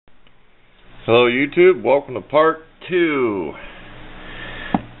Hello YouTube, welcome to part 2.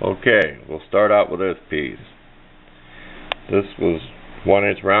 Okay, we'll start out with this piece. This was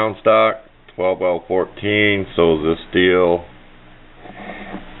 1-inch round stock, 12L14, so is this steel.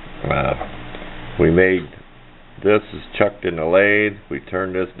 We made this is chucked in the lathe. We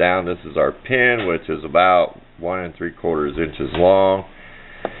turned this down. This is our pin, which is about 1 3/4 inches long.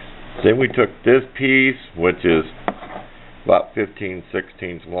 Then we took this piece, which is about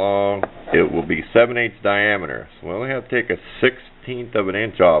 15/16 long. It will be 7/8 diameter, so we only have to take a 1/16 of an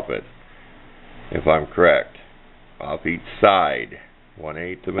inch off it, if I'm correct, off each side,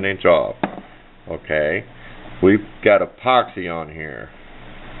 1/8 of an inch off. Okay, we've got epoxy on here.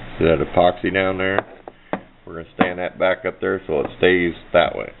 See that epoxy down there? We're going to stand that back up there so it stays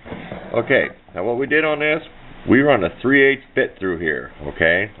that way. Okay, now what we did on this, we run a 3/8 bit through here,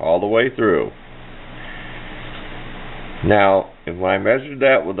 okay, all the way through. Now, when I measured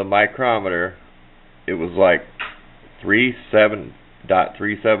that with the micrometer, it was like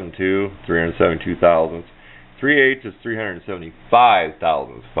 372 thousandths. 3/8 is 375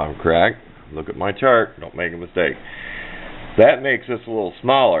 thousandths, if I'm correct. Look at my chart, don't make a mistake. That makes this a little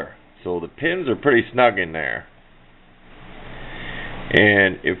smaller, so the pins are pretty snug in there.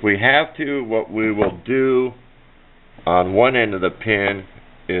 And if we have to, what we will do on one end of the pin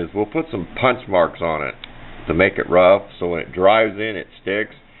is we'll put some punch marks on it to make it rough, so when it drives in it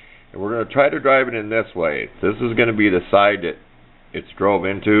sticks. And we're going to try to drive it in this way. This is going to be the side that it's drove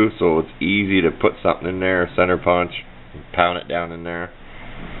into, so it's easy to put something in there, center punch, and pound it down in there.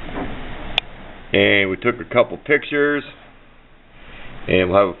 And we took a couple pictures,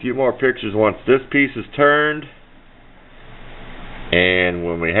 and we'll have a few more pictures once this piece is turned, and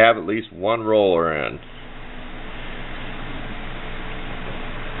when we have at least one roller in.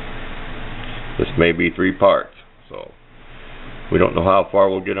 This may be 3 parts, so we don't know how far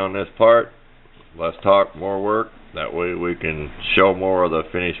we'll get on this part. Less talk, more work. That way we can show more of the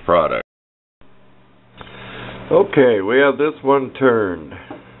finished product. Okay, we have this one turned.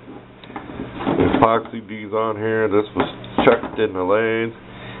 The epoxy D's on here. This was chucked in the lathe.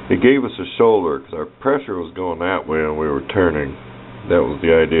 It gave us a shoulder because our pressure was going that way and we were turning. That was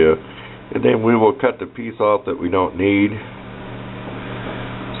the idea. And then we will cut the piece off that we don't need.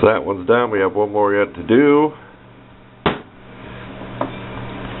 So that one's done. We have one more yet to do.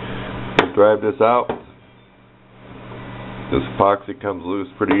 We'll drive this out. This epoxy comes loose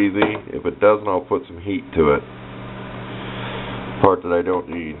pretty easy. If it doesn't, I'll put some heat to it. Part that I don't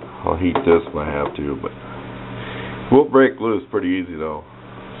need, I'll heat this if I have to, but it will break loose pretty easy though.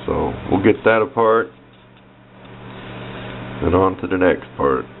 So we'll get that apart and on to the next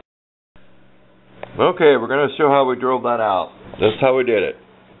part. Okay, we're going to show how we drove that out. This is how we did it.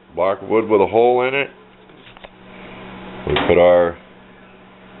 Block of wood with a hole in it. We put our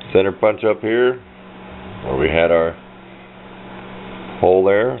center punch up here where we had our hole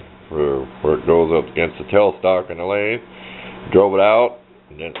there for where it goes up against the tailstock in the lathe. Drove it out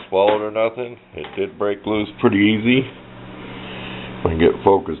and didn't swallow it or nothing. It did break loose pretty easy. I can get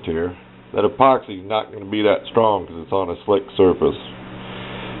focused here. That epoxy is not going to be that strong because it's on a slick surface.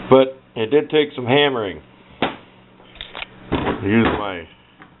 But it did take some hammering. I used my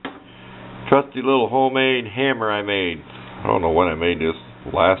trusty little homemade hammer I made. I don't know when I made this,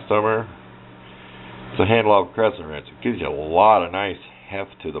 last summer. It's a hand-lock crescent wrench. It gives you a lot of nice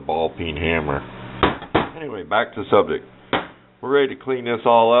heft to the ball peen hammer. Anyway, back to the subject. We're ready to clean this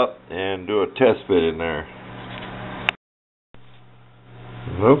all up and do a test fit in there.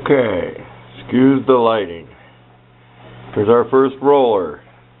 Okay, excuse the lighting. Here's our first roller.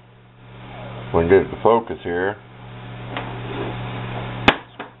 We can get it to focus here.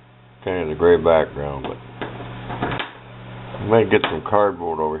 Kind of the gray background, but we might get some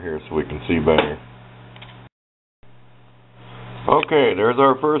cardboard over here so we can see better. Okay, there's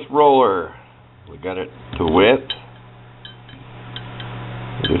our first roller. We got it to width.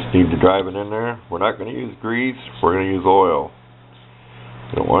 We just need to drive it in there. We're not going to use grease, we're going to use oil.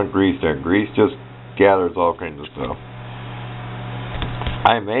 We don't want grease there. Grease just gathers all kinds of stuff.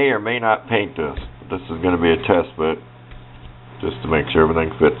 I may or may not paint this. This is going to be a test fit, just to make sure everything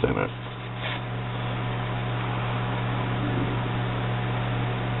fits in it.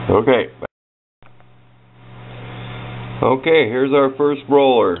 Okay. Okay, here's our first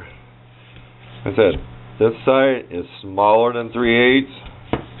roller. Like I said, this side is smaller than 3/8.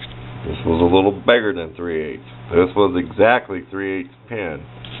 This was a little bigger than 3/8. This was exactly 3/8 pin.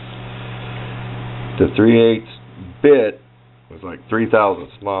 The 3/8 bit was like 3,000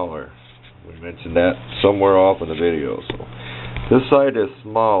 smaller. We mentioned that somewhere off in the video. So this side is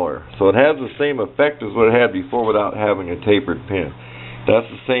smaller, so it has the same effect as what it had before without having a tapered pin. That's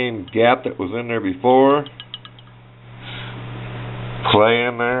the same gap that was in there before. Clay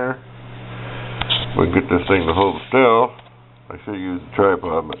in there. We can get this thing to hold still. I should use the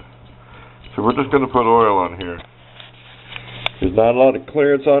tripod, but so we're just going to put oil on here. There's not a lot of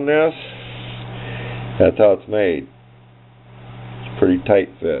clearance on this. That's how it's made. It's pretty tight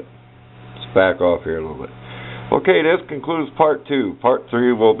fit. Let's back off here a little bit. Okay, this concludes part 2. Part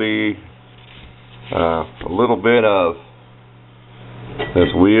 3 will be a little bit of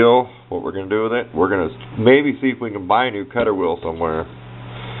this wheel, what we're going to do with it. We're going to maybe see if we can buy a new cutter wheel somewhere.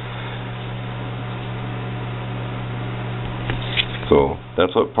 So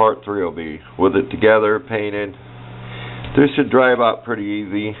that's what part 3 will be. With it together, painted. This should drive out pretty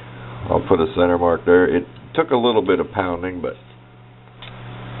easy. I'll put a center mark there. It took a little bit of pounding, but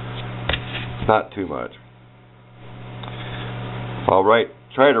not too much. I'll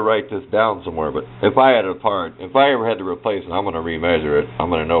try to write this down somewhere, but if I had a part, if I ever had to replace it, I'm going to remeasure it. I'm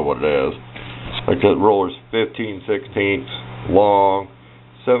going to know what it is. Like that roller's 15/16 long,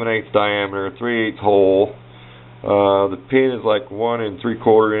 7/8 diameter, 3/8 hole. The pin is like 1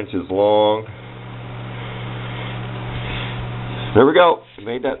 3/4 inches long. There we go. I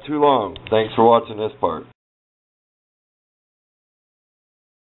made that too long. Thanks for watching this part.